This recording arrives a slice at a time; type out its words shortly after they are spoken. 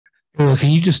Well, can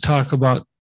you just talk about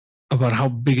how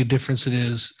big a difference it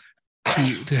is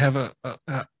to have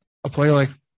a player like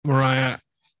Mariah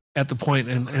at the point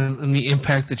and the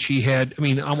impact that she had? I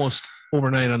mean, almost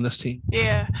overnight on this team.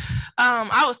 Yeah.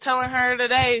 I was telling her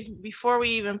today before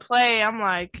we even play, I'm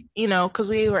like, because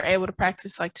we were able to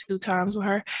practice like 2 times with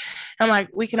her. I'm like,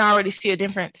 we can already see a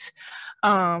difference.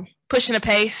 Pushing the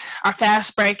pace, our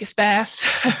fast break is fast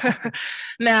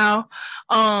now.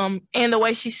 And the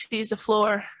way she sees the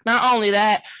floor. Not only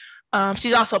that,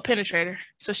 she's also a penetrator.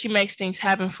 So she makes things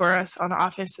happen for us on the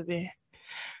offensive end.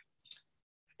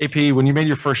 AP, when you made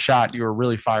your first shot, you were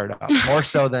really fired up, more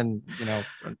so than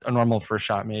a normal first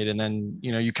shot made, and then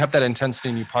you kept that intensity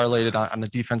and you parlayed it on the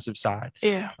defensive side.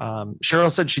 Yeah. Cheryl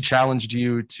said she challenged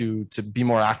you to be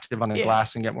more active on the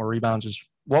glass and get more rebounds. Just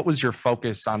what was your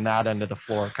focus on that end of the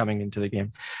floor coming into the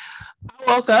game?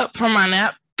 I woke up from my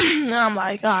nap and I'm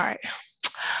like, all right,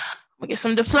 I'm gonna get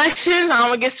some deflections, I'm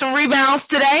gonna get some rebounds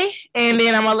today, and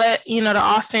then I'm gonna let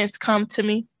the offense come to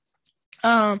me.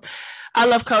 I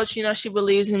love Coach. She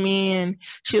believes in me, and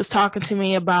she was talking to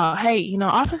me about, hey,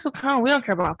 offense will come. We don't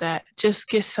care about that. Just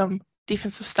get some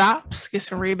defensive stops, get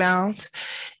some rebounds,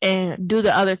 and do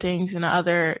the other things, and the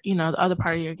other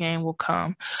part of your game will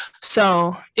come.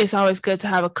 So it's always good to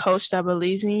have a coach that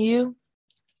believes in you.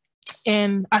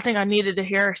 And I think I needed to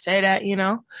hear her say that,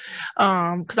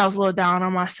 because I was a little down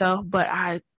on myself, but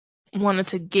I wanted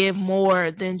to give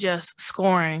more than just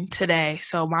scoring today.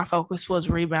 So my focus was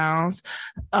rebounds,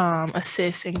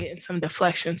 assists, and getting some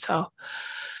deflection. So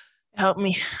it helped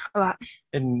me a lot.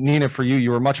 And Nina, for you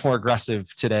were much more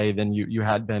aggressive today than you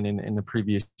had been in the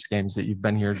previous games that you've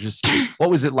been here. Just what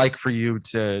was it like for you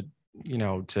to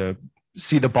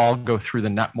see the ball go through the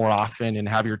net more often and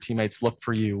have your teammates look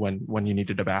for you when you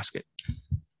needed a basket?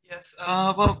 Yes,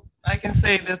 well, I can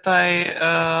say that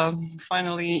I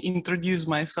finally introduced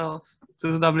myself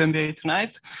to the WNBA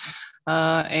tonight,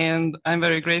 and I'm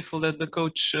very grateful that the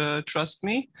coach trusts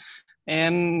me.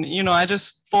 And I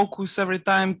just focus every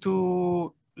time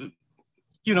to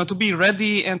be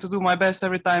ready and to do my best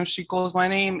every time she calls my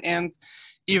name. And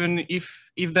even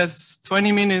if that's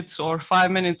 20 minutes or 5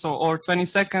 minutes or 20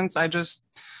 seconds, I'm just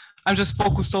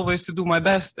focused always to do my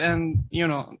best. And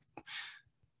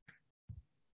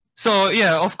so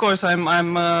yeah, of course I'm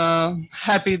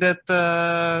happy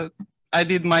that I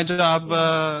did my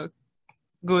job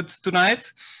good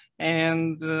tonight,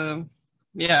 and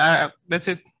that's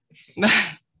it.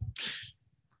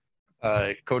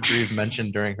 Coach Reeve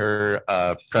mentioned during her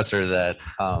presser that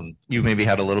you maybe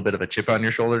had a little bit of a chip on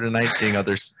your shoulder tonight, seeing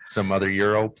some other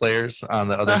Euro players on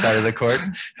the other side of the court.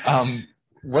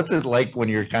 What's it like when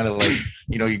you're kind of like,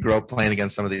 you grow up playing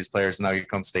against some of these players, and now you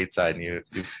come stateside and you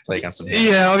play against them?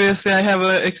 Yeah, obviously I have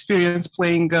experience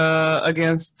playing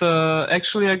against a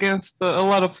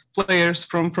lot of players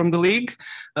from the league.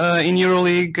 In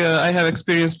EuroLeague, I have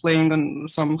experience playing on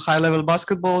some high-level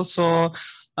basketball, so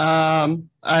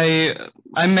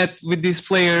I met with these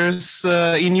players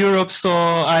in Europe, so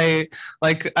I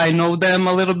know them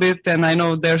a little bit, and I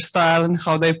know their style and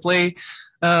how they play.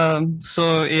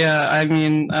 So yeah, I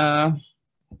mean,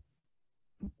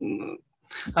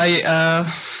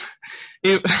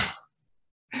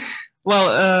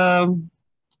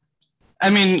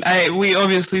 we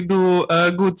obviously do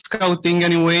good scouting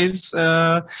anyways,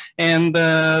 and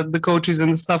the coaches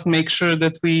and the staff make sure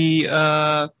that we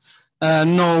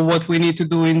know what we need to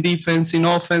do in defense, in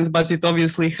offense, but it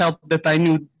obviously helped that I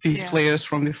knew these players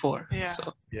from before. Yeah.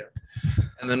 So. Yeah.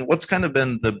 And then what's kind of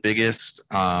been the biggest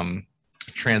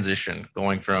transition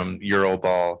going from Euro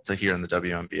ball to here in the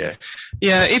WNBA?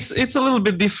 Yeah, it's a little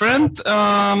bit different.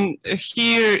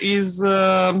 Here is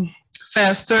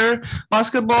faster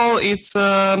basketball. It's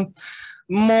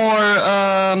more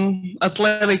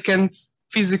athletic and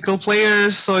physical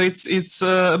players, so it's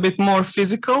a bit more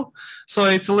physical. So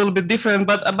it's a little bit different,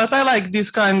 but I like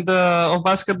this kind of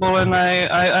basketball, and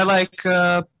I like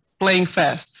playing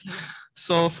fast.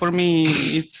 So for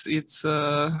me, it's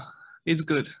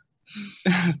good.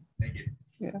 Thank you.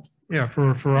 Yeah. Yeah,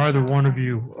 for either one of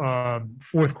you,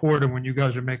 fourth quarter when you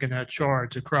guys are making that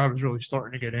charge, the crowd was really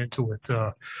starting to get into it.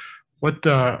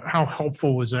 How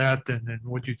helpful was that, and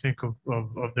what do you think of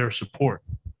their support?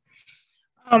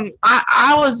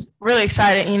 I was really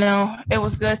excited. It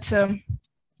was good to,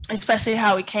 especially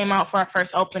how we came out for our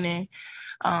first opening,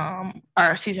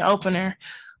 our season opener.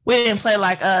 We didn't play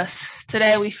like us.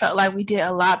 Today we felt like we did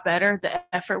a lot better. The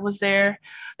effort was there,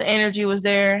 the energy was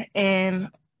there, and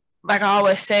like I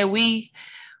always say, we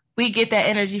get that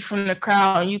energy from the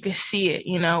crowd, and you can see it.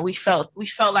 We felt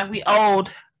like we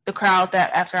owed the crowd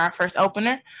that after our first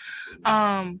opener.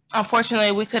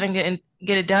 Unfortunately, we couldn't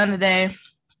get it done today.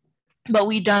 but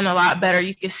we done a lot better.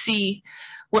 You can see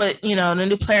what, you know, the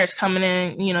new players coming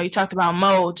in, you know, you talked about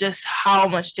Mo, just how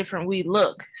much different we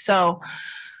look. So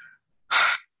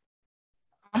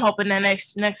I'm hoping that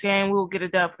next game we'll get a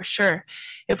dub for sure.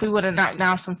 If we would have knocked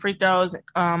down some free throws,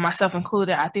 myself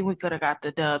included, I think we could have got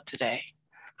the dub today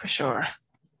for sure.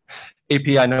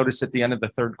 AP, I noticed at the end of the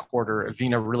third quarter,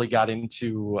 Avina really got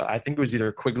into, I think it was either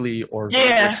Quigley or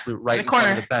right in front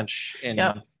of the bench.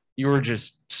 And you were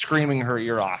just screaming her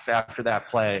ear off after that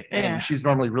play. And she's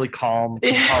normally really calm,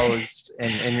 composed,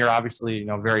 and you're obviously, you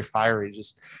know, very fiery.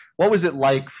 Just what was it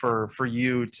like for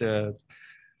you to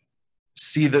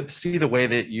see the way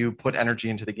that you put energy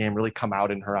into the game really come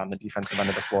out in her on the defensive end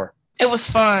of the floor? It was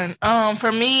fun.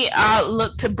 For me, I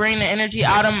look to bring the energy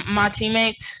out of my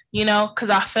teammates, you know, because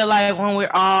I feel like when we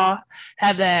all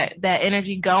have that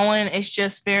energy going, it's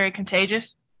just very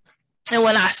contagious. And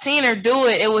when I seen her do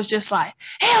it, it was just like,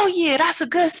 hell yeah, that's a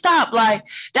good stop. Like,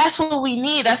 that's what we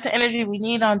need. That's the energy we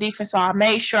need on defense. So I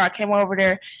made sure I came over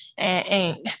there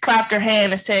and clapped her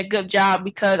hand and said, good job,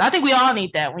 because I think we all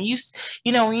need that. When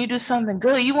you do something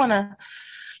good, you want to,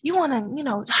 you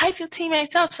know, hype your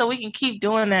teammates up so we can keep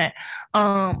doing that.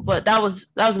 But that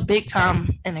was a big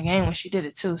time in the game when she did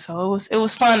it too. So it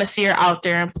was fun to see her out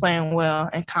there and playing well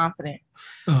and confident.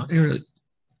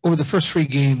 Over the first 3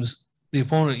 games, the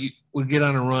opponent would get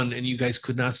on a run and you guys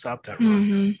could not stop that run.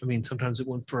 Mm-hmm. I mean, sometimes it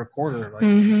went for a quarter.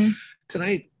 Like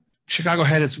tonight, Chicago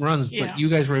had its runs, but you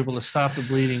guys were able to stop the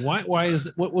bleeding. Why is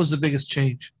it? What was the biggest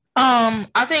change?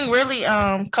 I think really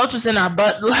coach was in our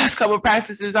butt the last couple of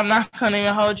practices. I'm not gonna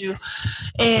even hold you.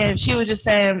 And she was just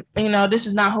saying, you know, this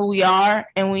is not who we are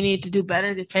and we need to do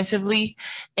better defensively.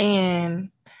 And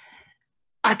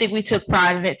I think we took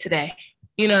pride in it today.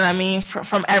 You know what I mean?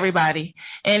 From everybody.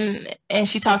 And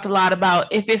she talked a lot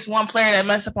about if it's one player that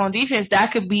messed up on defense,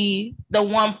 that could be the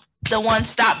one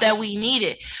stop that we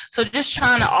needed. So just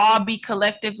trying to all be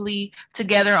collectively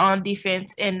together on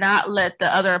defense and not let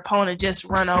the other opponent just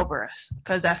run over us,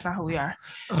 because that's not who we are.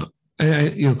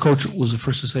 Coach was the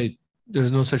first to say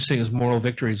there's no such thing as moral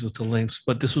victories with the Lynx,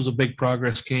 but this was a big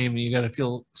progress game, and you got to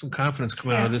feel some confidence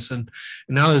coming out of this. And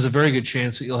now there's a very good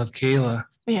chance that you'll have Kayla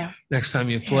next time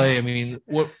you play. I mean,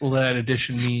 what will that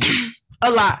addition mean? A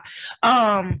lot.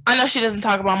 I know she doesn't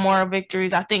talk about moral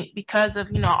victories. I think because of,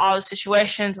 you know, all the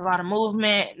situations, a lot of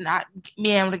movement, not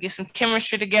being able to get some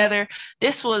chemistry together,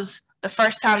 this was the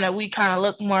first time that we kind of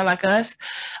look more like us.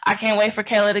 I can't wait for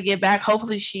Kayla to get back.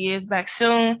 Hopefully she is back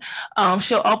soon.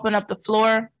 She'll open up the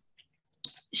floor.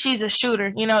 She's a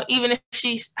shooter, you know, even if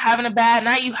she's having a bad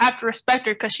night, you have to respect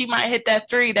her because she might hit that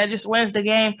 3 that just wins the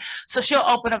game. So she'll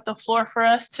open up the floor for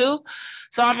us too.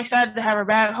 So I'm excited to have her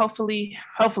back, hopefully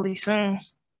soon.